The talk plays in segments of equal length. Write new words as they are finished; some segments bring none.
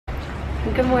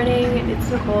Good morning,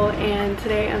 it's Nicole, and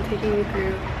today I'm taking you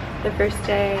through the first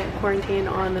day of quarantine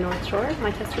on the North Shore. My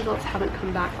test results haven't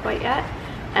come back quite yet,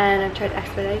 and I've tried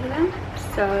expediting them,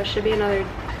 so it should be another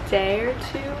day or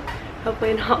two,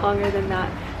 hopefully not longer than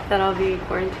that I'll be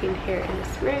quarantined here in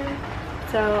this room.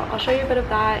 So I'll show you a bit of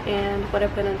that and what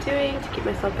I've been doing to keep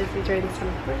myself busy during this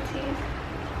time of quarantine,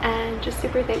 and just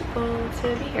super thankful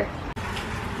to be here.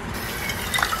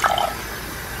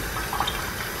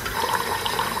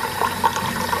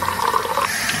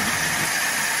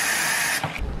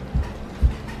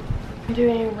 I'm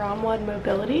doing Ramwad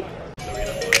mobility.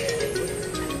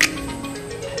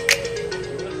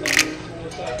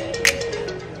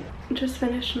 Just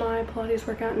finished my Pilates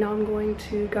workout. Now I'm going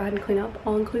to go ahead and clean up.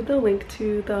 I'll include the link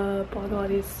to the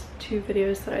Pilates 2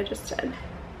 videos that I just did.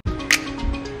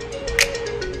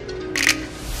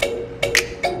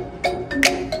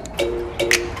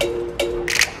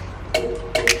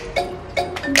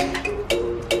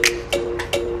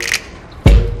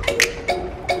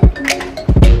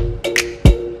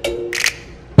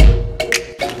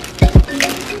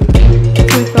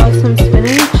 We've got some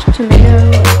spinach, tomato,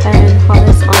 and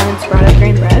hummus on sprouted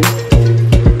grain bread.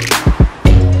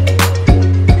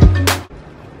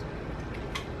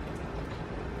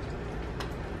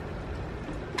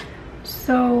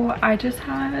 So I just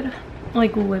had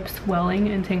like lip swelling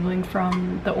and tingling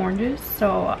from the oranges,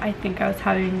 so I think I was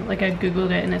having, like, I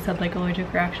googled it and it said like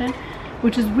allergic reaction,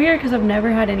 which is weird because I've never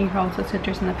had any problems with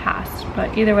citrus in the past,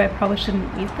 but either way I probably shouldn't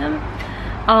eat them.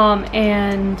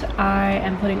 And I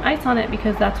am putting ice on it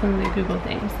because that's one of the Google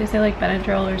things. They say like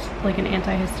Benadryl or like an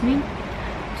antihistamine.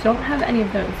 Don't have any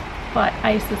of those, but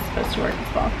ice is supposed to work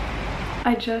as well.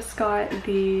 I just got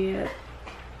the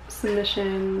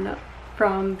submission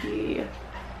from the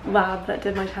lab that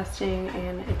did my testing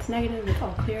and it's negative, it's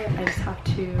all clear. I just have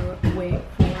to wait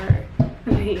for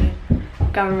the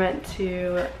government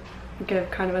to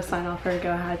give kind of a sign off or a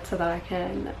go ahead so that I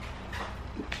can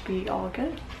be all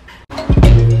good.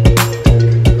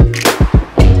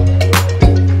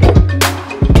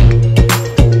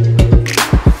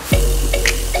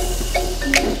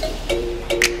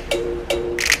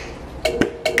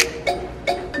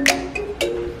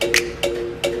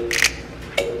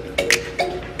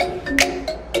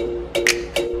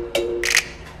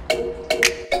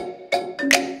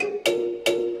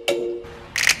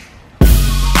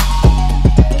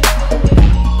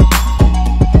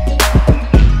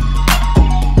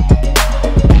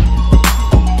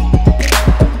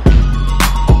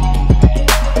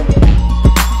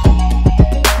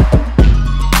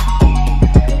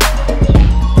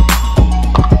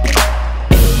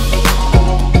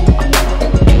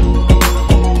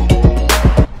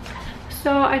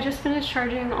 I just finished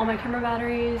charging all my camera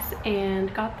batteries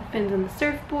and got the fins in the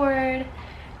surfboard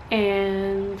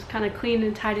and kind of cleaned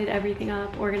and tidied everything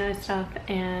up, organized stuff,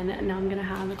 and now I'm gonna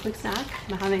have a quick snack.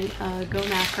 I'm having a Go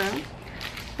Macro,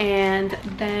 and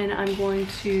then I'm going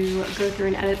to go through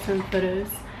and edit some photos.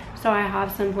 So I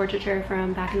have some portraiture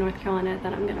from back in North Carolina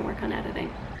that I'm gonna work on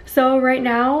editing. So right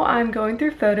now I'm going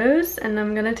through photos and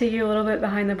I'm gonna take you a little bit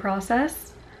behind the process.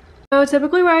 So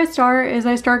typically where I start is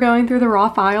I start going through the raw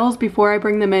files before I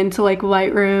bring them into like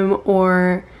Lightroom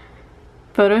or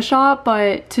Photoshop,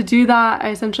 but to do that I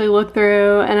essentially look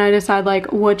through and I decide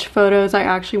like which photos I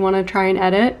actually want to try and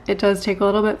edit. It does take a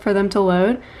little bit for them to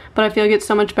load, but I feel like it's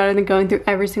so much better than going through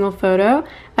every single photo.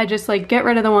 I just like get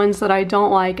rid of the ones that I don't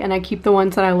like and I keep the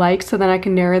ones that I like so then I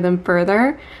can narrow them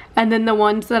further. And then the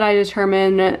ones that I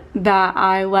determine that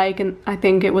I like and I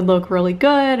think it would look really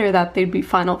good or that they'd be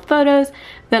final photos,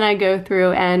 then I go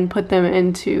through and put them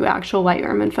into actual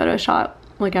Lightroom and Photoshop,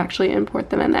 like actually import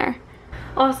them in there.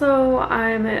 Also,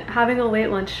 I'm having a late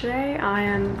lunch today. I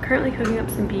am currently cooking up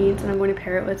some beans and I'm going to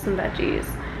pair it with some veggies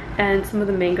and some of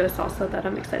the mango salsa that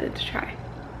I'm excited to try.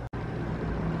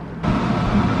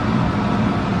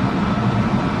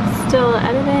 Still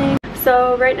editing.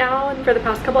 So right now, for the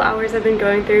past couple hours, I've been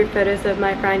going through photos of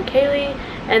my friend Kaylee,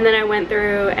 and then I went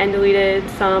through and deleted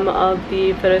some of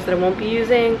the photos that I won't be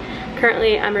using.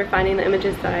 Currently, I'm refining the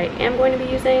images that I am going to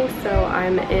be using, so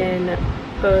I'm in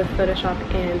both Photoshop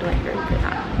and Lightroom for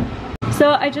that.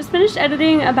 So I just finished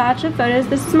editing a batch of photos.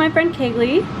 This is my friend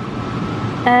Kaylee,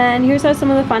 and here's how some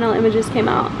of the final images came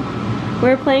out.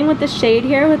 We're playing with the shade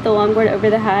here with the longboard over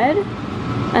the head.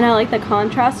 And I like the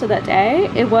contrast of that day.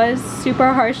 It was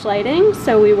super harsh lighting,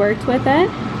 so we worked with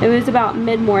it. It was about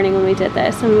mid-morning when we did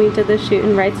this, and we did the shoot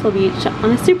in Wrightsville Beach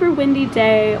on a super windy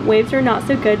day. Waves are not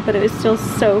so good, but it was still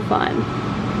so fun.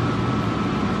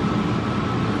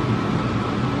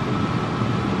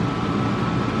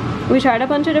 We tried a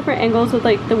bunch of different angles with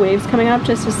like the waves coming up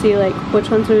just to see like which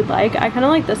ones we would like. I kind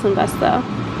of like this one best though.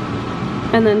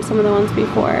 And then some of the ones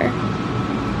before,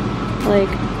 like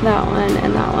that one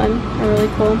and that one, are really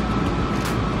cool.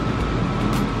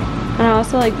 And I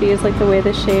also like these, like the way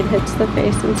the shade hits the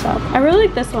face and stuff. I really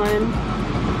like this one.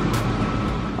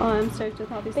 Oh, I'm stoked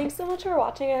with all these. Thanks so much for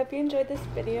watching. I hope you enjoyed this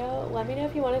video. Let me know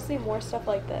if you want to see more stuff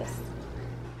like this.